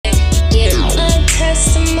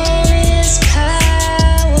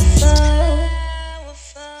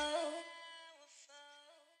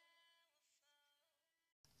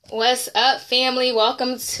What's up, family?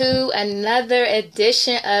 Welcome to another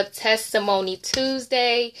edition of Testimony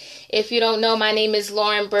Tuesday. If you don't know, my name is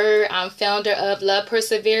Lauren Bird. I'm founder of Love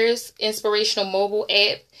Perseveres, inspirational mobile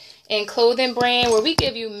app and clothing brand, where we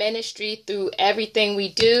give you ministry through everything we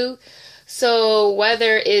do. So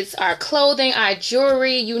whether it's our clothing, our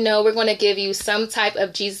jewelry, we're going to give you some type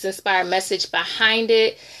of Jesus-inspired message behind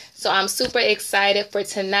it. So I'm super excited for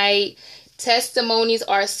tonight. Testimonies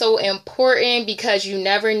are so important because you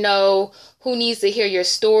never know who needs to hear your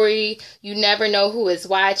story. You never know who is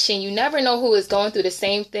watching. You never know who is going through the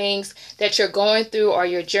same things that you're going through or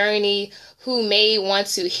your journey, who may want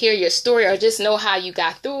to hear your story or just know how you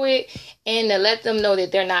got through it and to let them know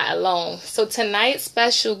that they're not alone. So tonight's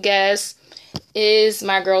special guest is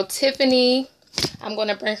my girl Tiffany. I'm going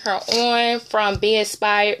to bring her on from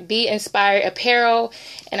Binspired Apparel,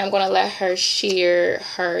 and I'm going to let her share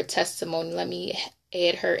her testimony. Let me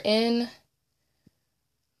add her in.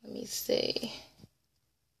 Let me see.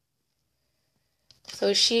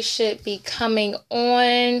 So she should be coming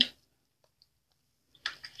on.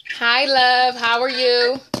 Hi, love. How are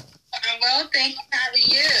you? I'm well, thank you. How are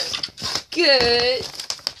you? Good.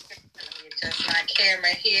 Let me adjust my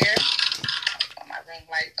camera here. My ring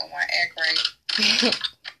light don't want to act right.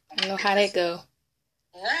 I know how that go.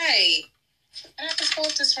 Right. I have to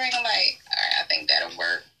hold this ring light. All right, I think that'll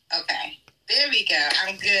work. Okay. There we go.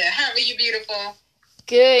 I'm good. How are you, beautiful?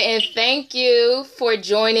 Good, and thank you for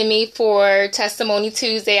joining me for Testimony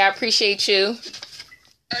Tuesday. I appreciate you.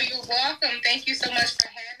 Oh, you're welcome. Thank you so much for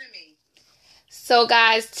having me. So,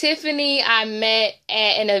 guys, Tiffany, I met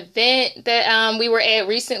at an event that we were at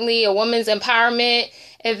recently, a women's empowerment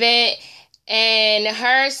event. And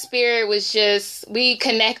her spirit was just, we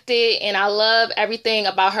connected, and I love everything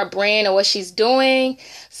about her brand and what she's doing.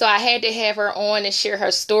 So I had to have her on and share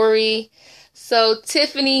her story. So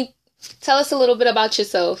Tiffany, tell us a little bit about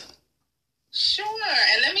yourself. Sure.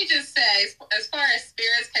 And let me just say, as far as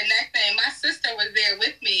spirits connecting, my sister was there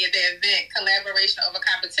with me at the event, Collaboration Over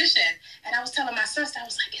Competition. And I was telling my sister, I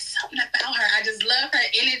was like, it's something about her. I just love her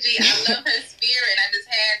energy. I love her spirit. I just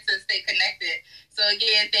had to stay connected. So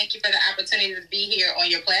again, thank you for the opportunity to be here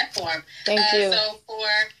on your platform. Thank you. So for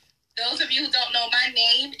those of you who don't know, my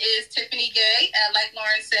name is Tiffany Gay. Like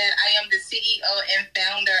Lauren said, I am the CEO and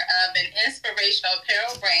founder of an inspirational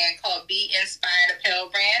apparel brand called Binspired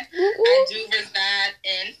Apparel Brand. Mm-hmm. I do reside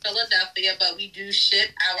in Philadelphia, but we do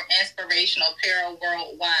ship our inspirational apparel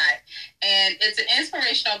worldwide. And it's an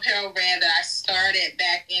inspirational apparel brand that I started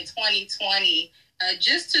back in 2020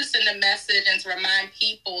 just to send a message and to remind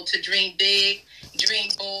people to dream big, dream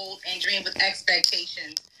bold, and dream with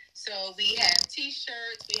expectations. So we have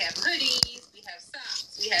t-shirts, we have hoodies, we have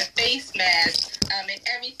socks, we have face masks, and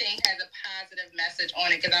everything has a positive message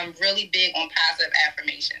on it because I'm really big on positive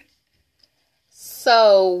affirmations.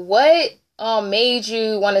 So what made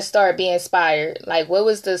you want to start Binspired? Like, what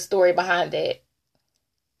was the story behind that?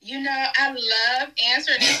 I love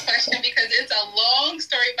answering this question because it's a long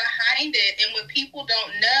story behind it. And what people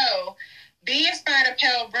don't know, Binspired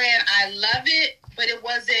Apparel Brand, I love it, but it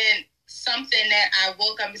wasn't something that I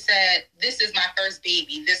woke up and said, this is my first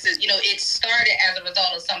baby. This is, it started as a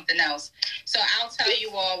result of something else. So I'll tell you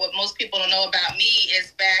all what most people don't know about me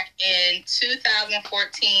is back in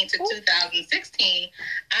 2014 to 2016,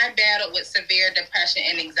 I battled with severe depression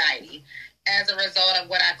and anxiety as a result of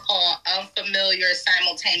what I call unfamiliar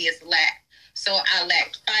simultaneous lack. So I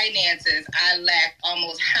lacked finances, I lacked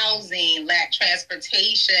almost housing, lacked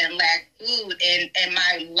transportation, lacked food, and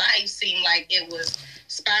my life seemed like it was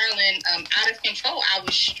spiraling out of control. I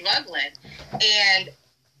was struggling. And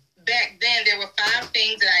back then, there were 5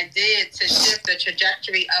 things that I did to shift the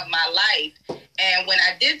trajectory of my life. And when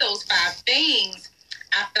I did those 5 things,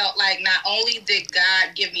 I felt like not only did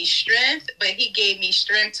God give me strength, but he gave me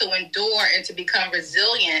strength to endure and to become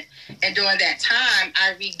resilient. And during that time,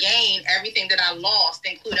 I regained everything that I lost,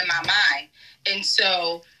 including my mind. And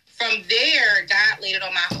so from there, God laid it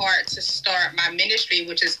on my heart to start my ministry,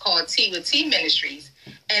 which is called Tea with Tea Ministries.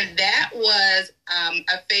 And that was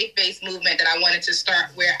a faith-based movement that I wanted to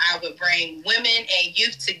start where I would bring women and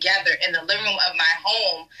youth together in the living room of my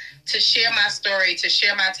home to share my story, to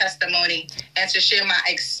share my testimony, and to share my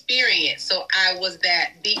experience. So I was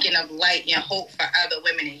that beacon of light and hope for other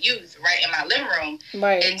women and youth right in my living room.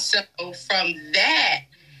 Right. And so from that,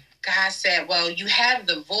 God said, well, you have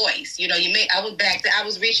the voice. I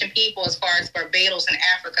was reaching people as far as Barbados and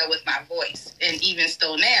Africa with my voice, and even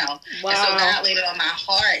still now. Wow. And so God laid it on my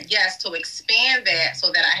heart, to expand that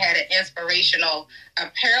so that I had an inspirational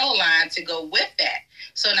apparel line to go with that.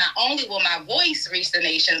 So not only will my voice reach the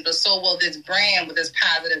nations, but so will this brand with this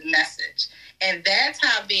positive message. And that's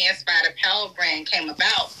how the Binspired Apparel brand came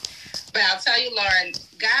about. But I'll tell you, Lauren,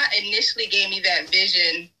 God initially gave me that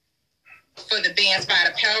vision for the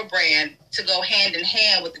Binspired Apparel brand to go hand in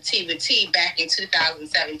hand with the T with T back in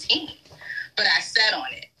 2017. But I sat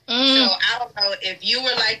on it. So I don't know if you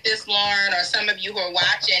were like this, Lauren, or some of you who are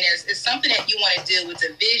watching, it's something that you want to do. It's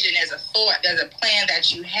a vision, there's a thought, there's a plan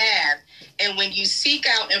that you have. And when you seek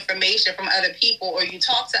out information from other people or you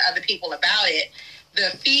talk to other people about it, the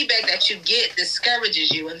feedback that you get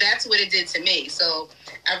discourages you. And that's what it did to me. So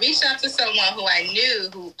I reached out to someone who I knew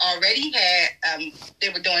who already had, they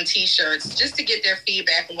were doing T-shirts just to get their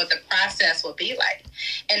feedback on what the process would be like.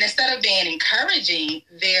 And instead of being encouraging,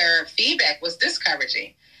 their feedback was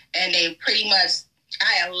discouraging. And they pretty much,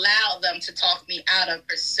 I allowed them to talk me out of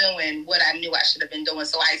pursuing what I knew I should have been doing.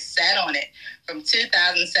 So I sat on it from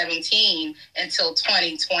 2017 until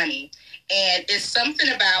 2020. And it's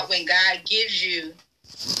something about when God gives you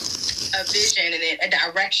a vision and a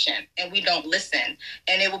direction and we don't listen.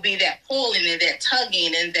 And it will be that pulling and that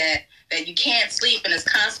tugging and that you can't sleep and it's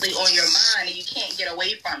constantly on your mind and you can't get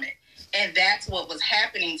away from it. And that's what was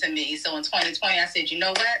happening to me. So in 2020, I said, you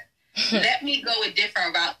know what? Let me go a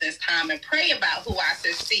different route this time and pray about who I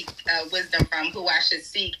should seek wisdom from, who I should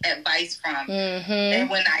seek advice from. And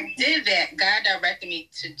when I did that, God directed me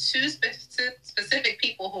to two specific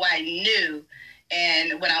people who I knew.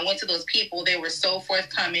 And when I went to those people, they were so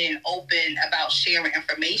forthcoming and open about sharing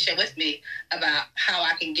information with me about how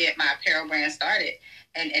I can get my apparel brand started.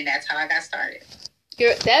 And that's how I got started.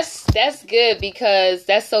 That's good because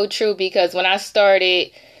that's so true. Because when I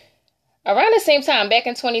started around the same time, back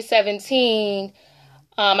in 2017,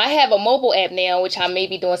 I have a mobile app now, which I may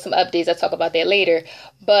be doing some updates. I'll talk about that later.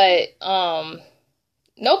 But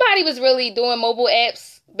nobody was really doing mobile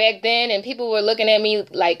apps back then, and people were looking at me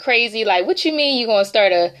like crazy. Like, what you mean you're going to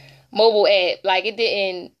start a mobile app? Like, it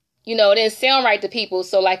didn't sound right to people.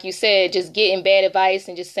 So like you said, just getting bad advice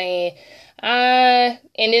and just saying, and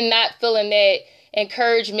then not feeling that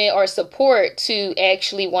encouragement or support to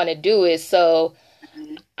actually want to do it. So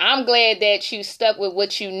I'm glad that you stuck with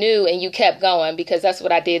what you knew and you kept going, because that's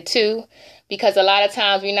what I did too. Because a lot of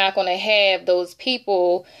times we're not going to have those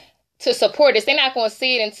people to support us. They're not going to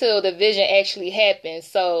see it until the vision actually happens.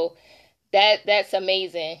 So that's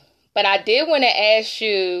amazing. But I did want to ask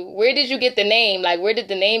you, where did you get the name? Like, where did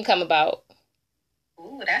the name come about?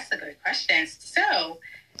 Ooh, that's a good question. So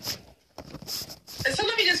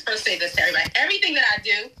let me just first say this to everybody. Everything that I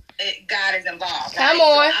do, God is involved. Right? Come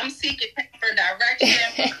on. So I'm seeking for direction,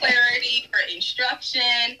 for clarity, for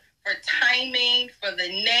instruction, for timing, for the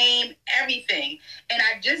name, everything. And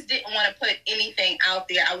I just didn't want to put anything out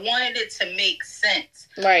there. I wanted it to make sense.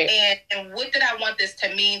 Right. And what did I want this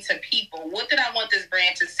to mean to people? What did I want this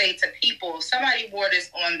brand to say to people? Somebody wore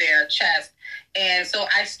this on their chest. And so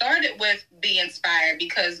I started with Binspired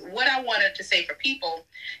because what I wanted to say for people,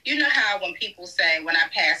 you know how when people say, when I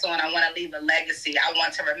pass on, I want to leave a legacy. I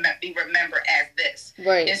want to be remembered as this.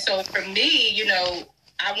 Right. And so for me,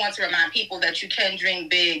 I want to remind people that you can dream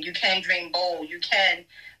big, you can dream bold, you can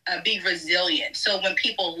be resilient. So when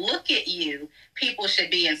people look at you, people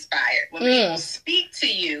should be inspired. When people speak to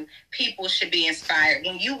you, people should be inspired.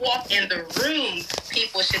 When you walk in the room,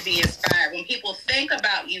 people should be inspired. When people think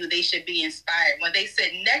about you, they should be inspired. When they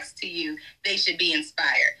sit next to you, they should be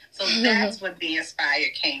inspired. So that's what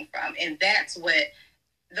Binspired came from. And that's what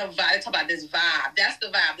the vibe, talk about this vibe. That's the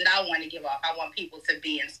vibe that I want to give off. I want people to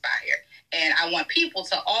be inspired. And I want people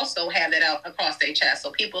to also have that out across their chest.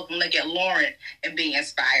 So people can look at Lauren and be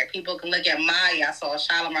inspired. People can look at Maya. I saw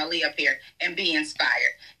Shala Marley up here and be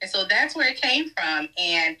inspired. And so that's where it came from.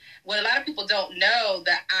 And what a lot of people don't know,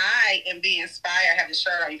 that I am Binspired. I have the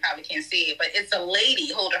shirt on. You probably can't see it. But it's a lady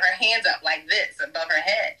holding her hands up like this above her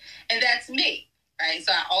head. And that's me. Right,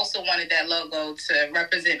 so I also wanted that logo to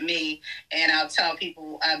represent me, and I'll tell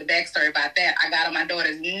people the backstory about that. I got on my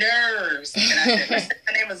daughter's nerves, and I said,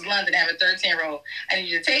 "My name is London. I have a 13-year-old. I need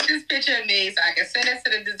you to take this picture of me so I can send it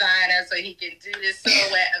to the designer so he can do this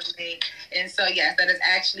silhouette of me." And so, yes, that is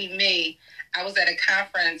actually me. I was at a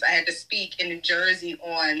conference. I had to speak in New Jersey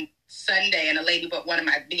on Sunday, and a lady bought one of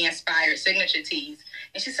my Binspired signature tees.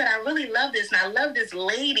 And she said, "I really love this, and I love this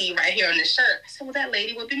lady right here on the shirt." I said, "Well, that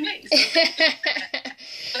lady would be me."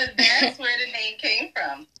 But that's where the name came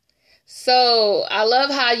from. So I love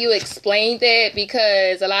how you explained that,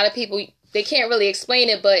 because a lot of people, they can't really explain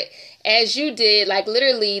it. But as you did, like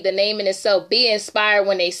literally the name in itself, be inspired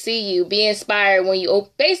when they see you, be inspired when you,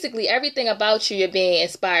 basically everything about you, you're being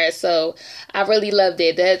inspired. So I really loved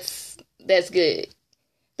it. That's good.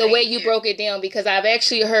 the way you broke it down, because I've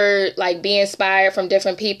actually heard like be inspired from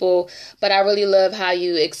different people, but I really love how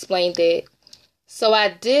you explained it. So I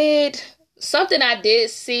did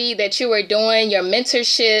see that you were doing your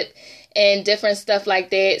mentorship and different stuff like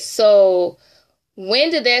that. So when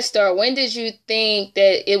did that start? When did you think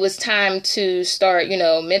that it was time to start,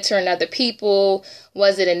 mentoring other people?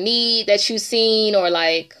 Was it a need that you seen, or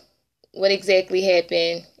like what exactly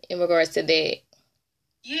happened in regards to that?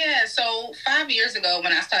 Yeah, so 5 years ago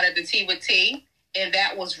when I started the Tea with Tea, and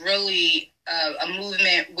that was really a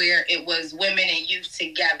movement where it was women and youth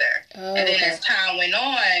together. Oh, and then as time went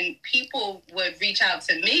on, people would reach out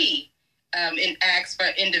to me and ask for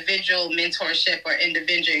individual mentorship or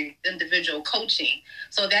individual coaching.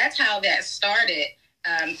 So that's how that started.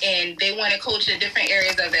 And they want to coach in different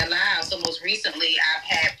areas of their lives. So most recently, I've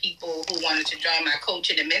had people who wanted to join my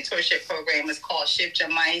coaching and mentorship program. It's called Shift Your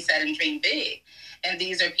Mindset and Dream Big. And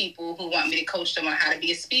these are people who want me to coach them on how to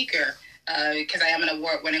be a speaker, because I am an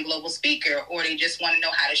award-winning global speaker, or they just want to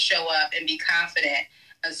know how to show up and be confident.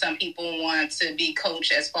 Some people want to be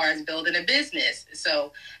coached as far as building a business.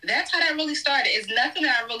 So that's how that really started. It's nothing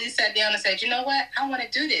that I really sat down and said, you know what, I want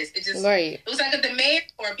to do this. It just, It was like a demand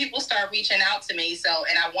where people start reaching out to me. So,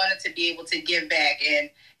 and I wanted to be able to give back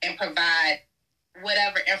and provide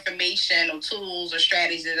whatever information or tools or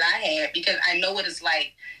strategies that I had, because I know what it's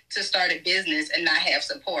like to start a business and not have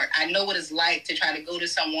support. I know what it's like to try to go to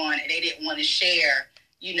someone and they didn't want to share,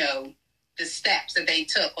 the steps that they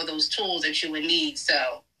took or those tools that you would need.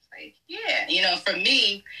 So, like, yeah, for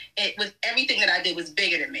me, it was everything that I did was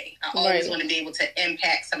bigger than me. I always want to be able to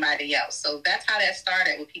impact somebody else. So that's how that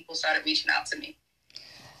started, when people started reaching out to me.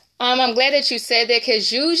 I'm glad that you said that,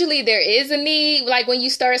 because usually there is a need, like when you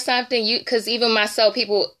start something, because even myself,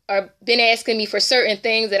 people are been asking me for certain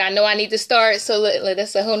things that I know I need to start. So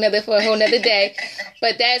that's a whole nother day.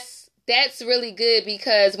 But that's really good,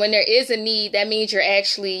 because when there is a need, that means you're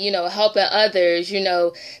actually, helping others.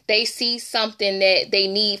 They see something that they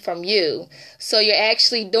need from you. So you're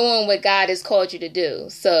actually doing what God has called you to do.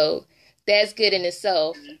 So that's good in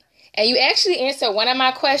itself. And you actually answered one of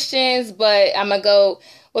my questions, but I'm going to go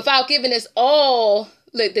without giving us all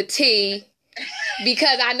the tea,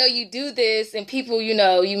 because I know you do this and people,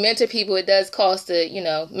 you mentor people. It does cost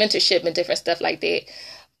mentorship and different stuff like that.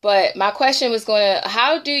 But my question was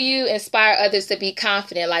how do you inspire others to be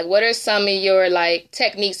confident? Like, what are some of your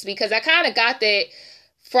techniques? Because I kind of got that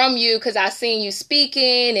from you, because I seen you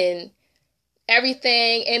speaking and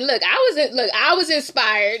everything. And I was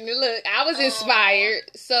inspired. I was inspired.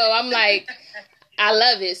 So I'm like, I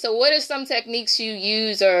love it. So what are some techniques you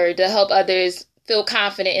use or to help others feel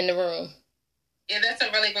confident in the room? Yeah, that's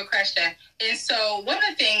a really good question. And so one of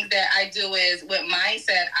the things that I do is with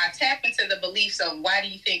mindset, I tap into the beliefs of why do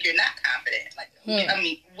you think you're not confident?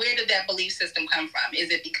 Where did that belief system come from?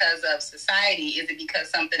 Is it because of society? Is it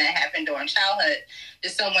because something that happened during childhood?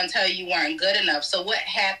 Did someone tell you weren't good enough? So what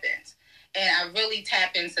happens? And I really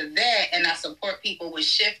tap into that, and I support people with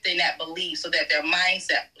shifting that belief so that their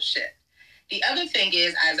mindset will shift. The other thing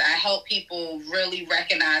is, as I help people really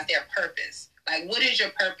recognize their purpose. Like, what is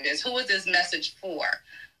your purpose? Who is this message for?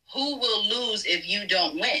 Who will lose if you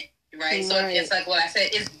don't win? Right? So it's like what I said,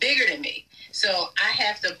 it's bigger than me. So I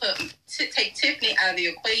have to take Tiffany out of the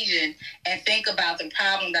equation and think about the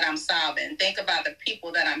problem that I'm solving. Think about the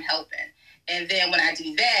people that I'm helping. And then when I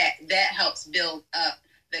do that, that helps build up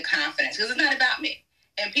the confidence, because it's not about me.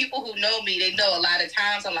 And people who know me, they know a lot of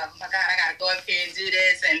times I'm like, oh my God, I got to go up here and do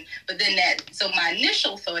this. But then so my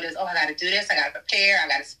initial thought is, oh, I got to do this. I got to prepare. I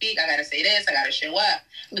got to speak. I got to say this. I got to show up.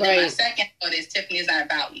 But then my second thought is, Tiffany, it's not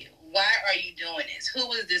about you. Why are you doing this?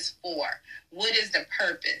 Who is this for? What is the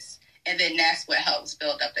purpose? And then that's what helps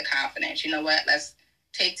build up the confidence. You know what? Let's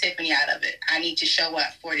take Tiffany out of it. I need to show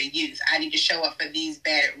up for the youth. I need to show up for these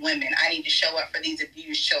battered women. I need to show up for these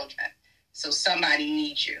abused children. So somebody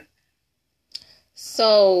needs you.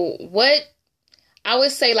 So what I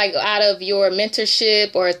would say, out of your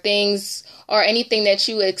mentorship or things or anything that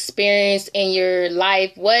you experienced in your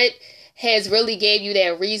life, what has really gave you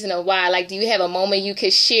that reason of why? Do you have a moment you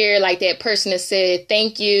could share, that person that said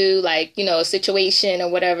thank you, a situation or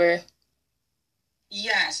whatever?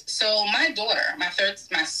 Yes. So my daughter, my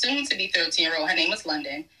soon-to-be 13-year-old, her name is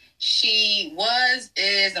London. She was,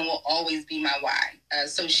 is, and will always be my why.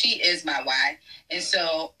 So she is my why. And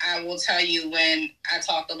so I will tell you, when I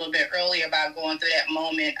talked a little bit earlier about going through that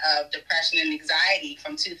moment of depression and anxiety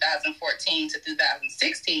from 2014 to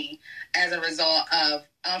 2016 as a result of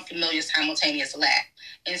unfamiliar simultaneous lack.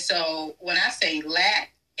 And so when I say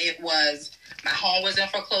lack, it was my home was in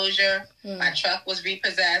foreclosure. My truck was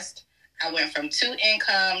repossessed. I went from 2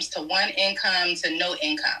 incomes to 1 income to no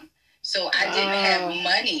income. So I didn't have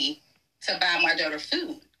money to buy my daughter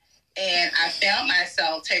food. And I found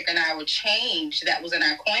myself taking our change that was in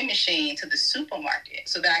our coin machine to the supermarket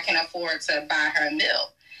so that I can afford to buy her a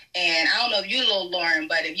meal. And I don't know if you know, Lauren,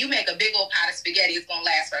 but if you make a big old pot of spaghetti, it's going to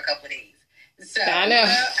last for a couple of days. So I know.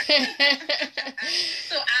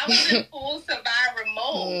 So I was in full survivor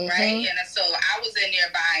mode, right? And so I was in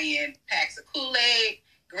there buying packs of Kool-Aid,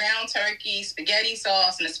 ground turkey, spaghetti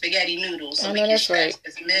sauce, and the spaghetti noodles so we can stretch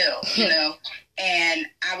this meal, you know. And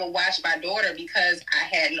I would watch my daughter because I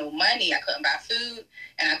had no money. I couldn't buy food,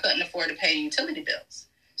 and I couldn't afford to pay utility bills.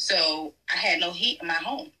 So I had no heat in my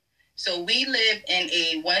home. So we lived in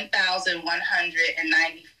a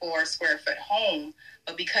 1,194 square foot home,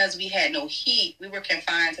 but because we had no heat, we were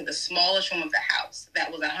confined to the smallest room of the house. That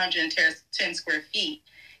was 110 square feet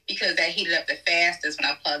because that heated up the fastest when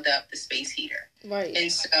I plugged up the space heater. Right.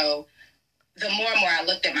 And so the more and more I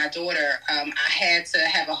looked at my daughter, I had to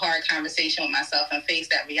have a hard conversation with myself and face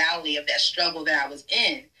that reality of that struggle that I was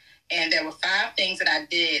in. And there were 5 things that I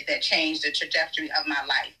did that changed the trajectory of my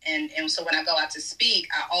life. And so when I go out to speak,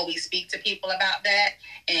 I always speak to people about that.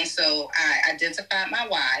 And so I identified my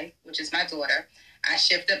why, which is my daughter. I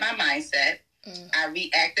shifted my mindset. I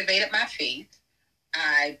reactivated my faith.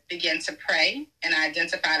 I began to pray, and I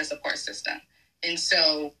identified a support system. And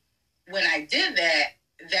so when I did that,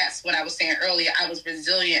 that's what I was saying earlier. I was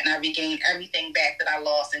resilient, and I regained everything back that I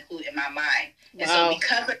lost, including my mind. Wow. And so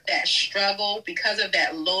because of that struggle, because of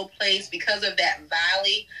that low place, because of that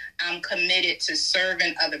valley, I'm committed to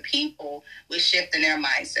serving other people with shifting their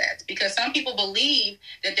mindsets. Because some people believe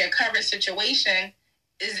that their current situation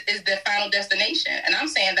is their final destination. And I'm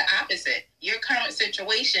saying the opposite. Your current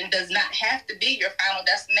situation does not have to be your final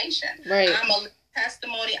destination. Right. I'm a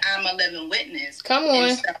testimony. I'm a living witness. Come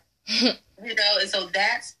on. You know, and so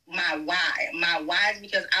that's my why. My why is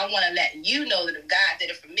because I want to let you know that if God did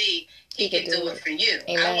it for me, he can do it for you.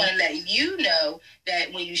 Amen. I want to let you know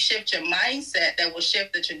that when you shift your mindset, that will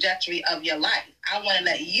shift the trajectory of your life. I want to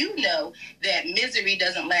let you know that misery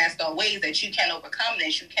doesn't last always, that you can overcome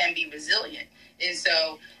this, you can be resilient. And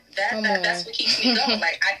so that's what keeps me going.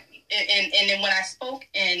 Like and then when I spoke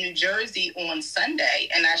in New Jersey on Sunday,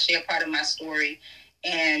 and I shared part of my story,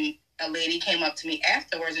 and a lady came up to me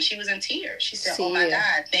afterwards, and she was in tears. She said, "Oh my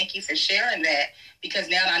God, thank you for sharing that, because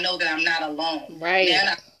now I know that I'm not alone. Right.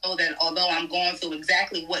 Now I know that although I'm going through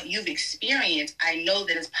exactly what you've experienced, I know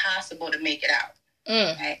that it's possible to make it out."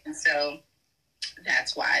 Right? And so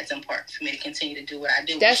that's why it's important for me to continue to do what I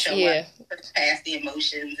do. Show up, past the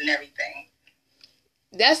emotions and everything.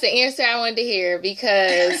 That's the answer I wanted to hear,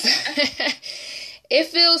 because it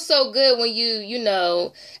feels so good when you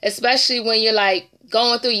know, especially when you're like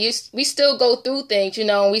going through, we still go through things, you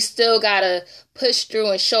know, and we still gotta push through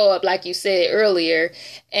and show up, like you said earlier.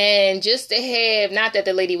 And just to have, not that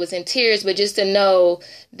the lady was in tears, but just to know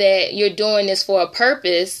that you're doing this for a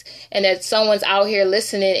purpose, and that someone's out here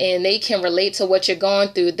listening and they can relate to what you're going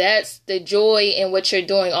through. That's the joy in what you're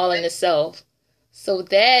doing all in itself. So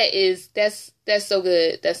that's so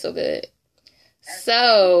good. That's so good.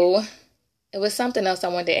 So it was something else I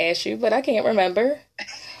wanted to ask you, but I can't remember.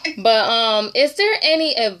 But is there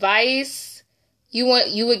any advice you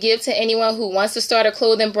would give to anyone who wants to start a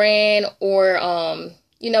clothing brand, or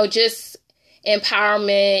you know, just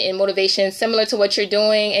empowerment and motivation similar to what you're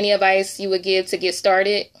doing? Any advice you would give to get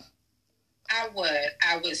started? I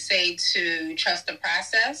would say to trust the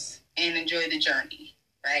process and enjoy the journey,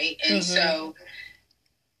 right? And so,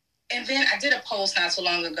 and then I did a post not so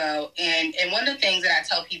long ago, and one of the things that I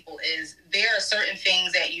tell people is there are certain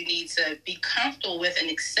things that you need to be comfortable with and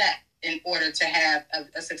accept in order to have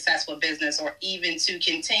a successful business, or even to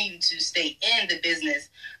continue to stay in the business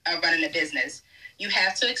of running a business. You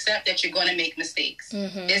have to accept that you're going to make mistakes.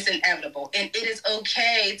 It's inevitable. And it is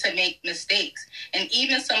okay to make mistakes. And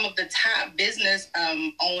even some of the top business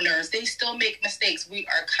owners, they still make mistakes. We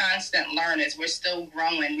are constant learners. We're still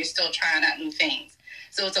growing. We're still trying out new things.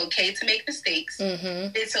 So it's okay to make mistakes.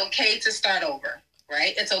 It's okay to start over,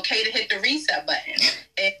 right? It's okay to hit the reset button.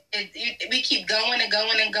 We keep going and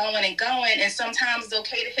going and going and going. And sometimes it's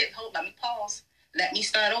okay to hit, let me pause. Let me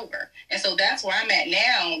start over. And so that's where I'm at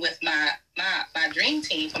now with my dream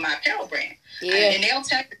team for my apparel brand. And they'll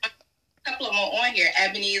tell you, a couple of them are on here.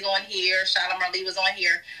 Ebony is on here. Shalom Marley was on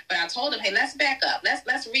here. But I told them, hey, let's back up.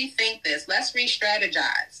 Let's rethink this. Let's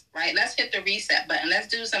re-strategize, right? Let's hit the reset button. Let's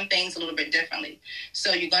do some things a little bit differently.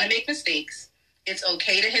 So you're going to make mistakes. It's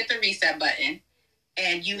okay to hit the reset button.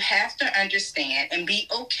 And you have to understand and be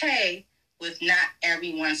okay with not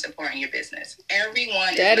everyone supporting your business.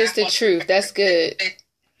 Everyone. That is the truth. That's good.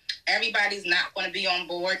 Everybody's not going to be on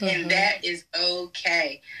board, and that is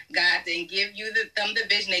okay. God didn't give you them the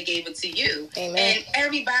vision; they gave it to you. Amen. And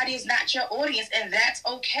everybody is not your audience, and that's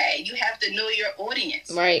okay. You have to know your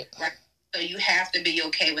audience, right? So you have to be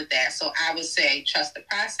okay with that. So I would say, trust the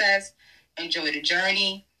process, enjoy the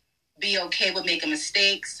journey, be okay with making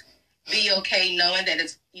mistakes, be okay knowing that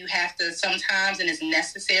you have to sometimes, and it's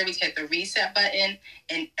necessary to hit the reset button,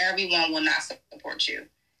 and everyone will not support you.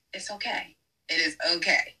 It's okay. It is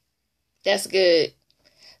okay. That's good.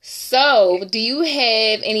 So, do you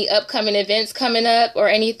have any upcoming events coming up or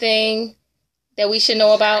anything that we should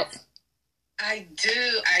know about? I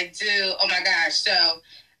do. Oh my gosh. So,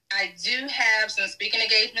 I do have some speaking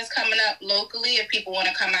engagements coming up locally if people want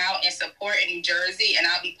to come out and support in New Jersey, and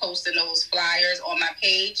I'll be posting those flyers on my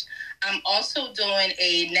page. I'm also doing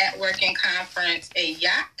a networking conference, a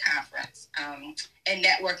yacht conference, a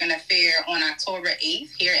networking affair on October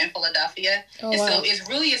 8th here in Philadelphia. Oh, and wow. so it's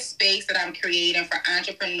really a space that I'm creating for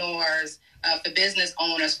entrepreneurs, for business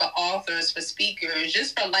owners, for authors, for speakers,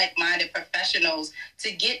 just for like-minded professionals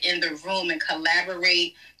to get in the room and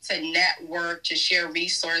collaborate, to network, to share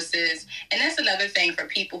resources. And that's another thing for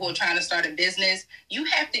people who are trying to start a business. You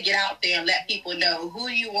have to get out there and let people know who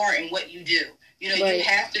you are and what you do. You know, right. You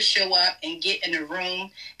have to show up and get in the room.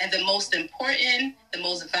 And the most important, the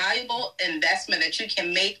most valuable investment that you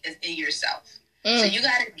can make is in yourself. So you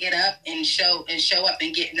got to get up and show up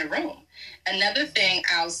and get in the room. Another thing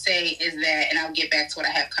I'll say is that, and I'll get back to what I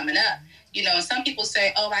have coming up, you know, some people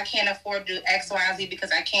say, oh, I can't afford to do X, Y, Z because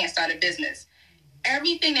I can't start a business.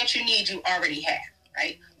 Everything that you need, you already have,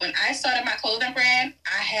 right? When I started my clothing brand,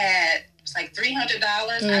 I had, it was like $300.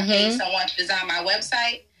 I paid someone to design my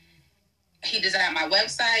website. He designed my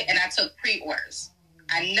website, and I took pre-orders.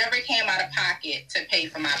 I never came out of pocket to pay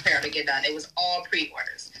for my apparel to get done. It was all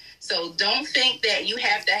pre-orders. So don't think that you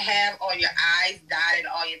have to have all your I's dotted,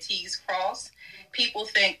 all your T's crossed. People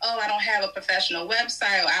think, oh, I don't have a professional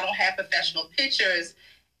website, or I don't have professional pictures.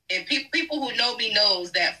 And people who know me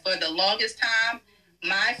knows that for the longest time,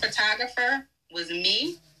 my photographer was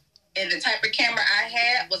me, and the type of camera I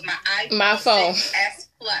had was my iPhone. My phone. 6S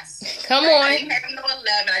Plus. Come right? on. I didn't have no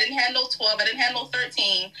 11. I didn't have no 12. I didn't have no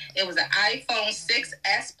 13. It was an iPhone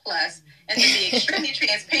 6S Plus. And to be extremely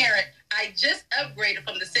transparent, I just upgraded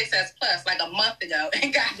from the 6S Plus like a month ago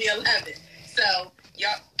and got the 11. So,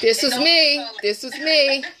 y'all. This was me. It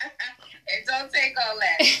don't take all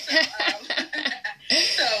that.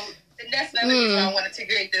 So that's another reason I wanted to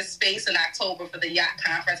create this space in October for the yacht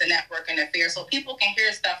conference and networking affair, so people can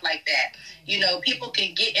hear stuff like that. You know, people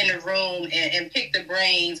can get in the room and pick the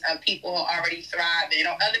brains of people who are already thriving,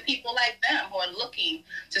 or other people like them who are looking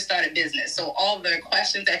to start a business. So all the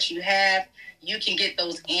questions that you have, you can get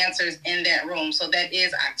those answers in that room. So that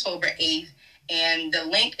is October 8th. And the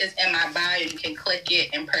link is in my bio. You can click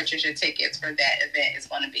it and purchase your tickets for that event. It's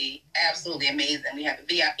going to be absolutely amazing. We have a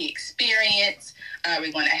VIP experience.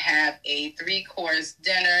 We're going to have a 3-course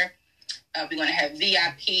dinner. We're going to have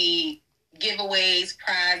VIP giveaways,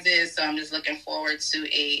 prizes. So I'm just looking forward to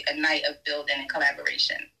a night of building and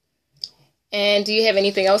collaboration. And do you have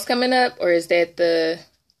anything else coming up, or is that the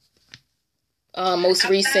most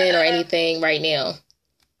recent or anything right now?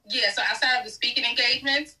 Yeah, so outside of the speaking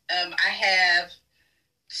engagements, I have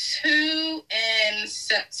 2 in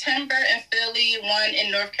September in Philly, 1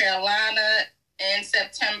 in North Carolina in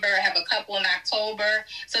September. I have a couple in October.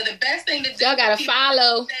 So the best thing to do, y'all gotta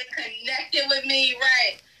follow. Stay connected with me,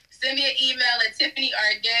 right? Send me an email at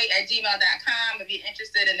tiffanyargay@gmail.com if you're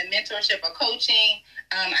interested in the mentorship or coaching.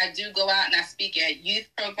 I do go out and I speak at youth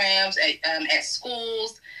programs, at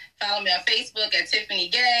schools. Follow me on Facebook at Tiffany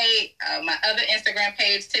Gay. My other Instagram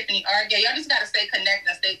page, Tiffany R. Gay. Y'all just got to stay connected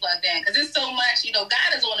and stay plugged in, because there's so much, you know,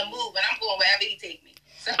 God is on the move, and I'm going wherever he take me.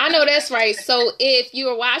 So. I know that's right. So if you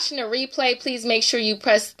are watching a replay, please make sure you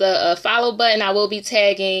press the follow button. I will be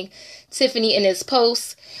tagging Tiffany in this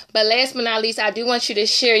post. But last but not least, I do want you to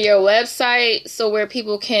share your website so where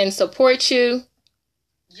people can support you.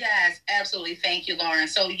 Yes, absolutely. Thank you, Lauren.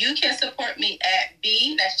 So you can support me at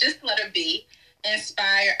B, that's just the letter B,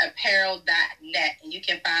 inspireapparel.net, and you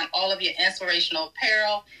can find all of your inspirational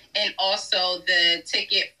apparel, and also the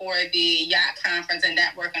ticket for the yacht conference and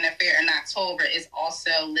networking affair in October is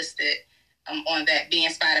also listed on that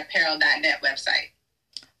binspireapparel.net website.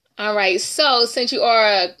 All right, so since you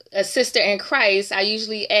are a sister in Christ, I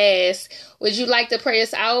usually ask, would you like to pray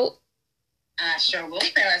us out? I sure will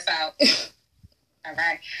pray us out. All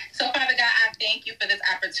right. So, Father God, I thank you for this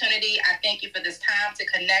opportunity. I thank you for this time to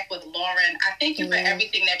connect with Lauren. I thank you for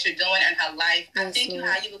everything that you're doing in her life. I thank you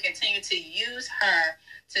how you will continue to use her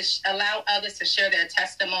to allow others to share their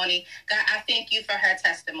testimony. God, I thank you for her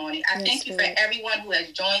testimony. I thank you for everyone who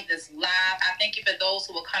has joined this live. I thank you for those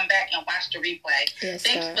who will come back and watch the replay.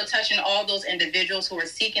 Thank you for touching all those individuals who are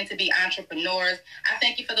seeking to be entrepreneurs. I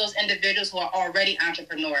thank you for those individuals who are already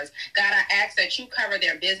entrepreneurs. God, I ask that you cover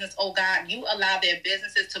their business. Oh God, you allow their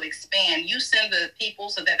businesses to expand. You send the people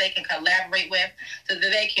so that they can collaborate with, so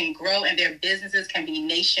that they can grow and their businesses can be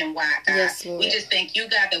nationwide, God. We just thank you,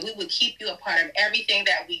 God, that we would keep you a part of everything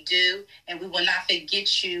that we do, and we will not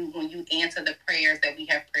forget you when you answer the prayers that we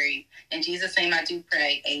have prayed. In Jesus' name I do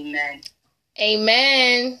pray. Amen.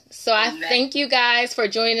 Amen. So I thank you guys for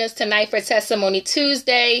joining us tonight for Testimony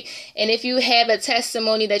Tuesday. And if you have a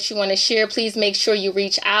testimony that you want to share, please make sure you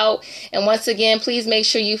reach out. And once again, please make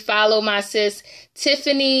sure you follow my sis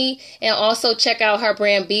Tiffany, and also check out her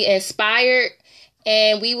brand Binspired.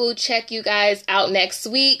 And we will check you guys out next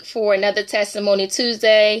week for another Testimony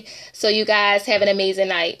Tuesday. So you guys have an amazing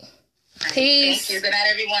night. Peace. Thank you. Good night,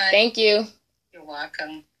 everyone. Thank you. You're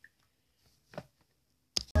welcome.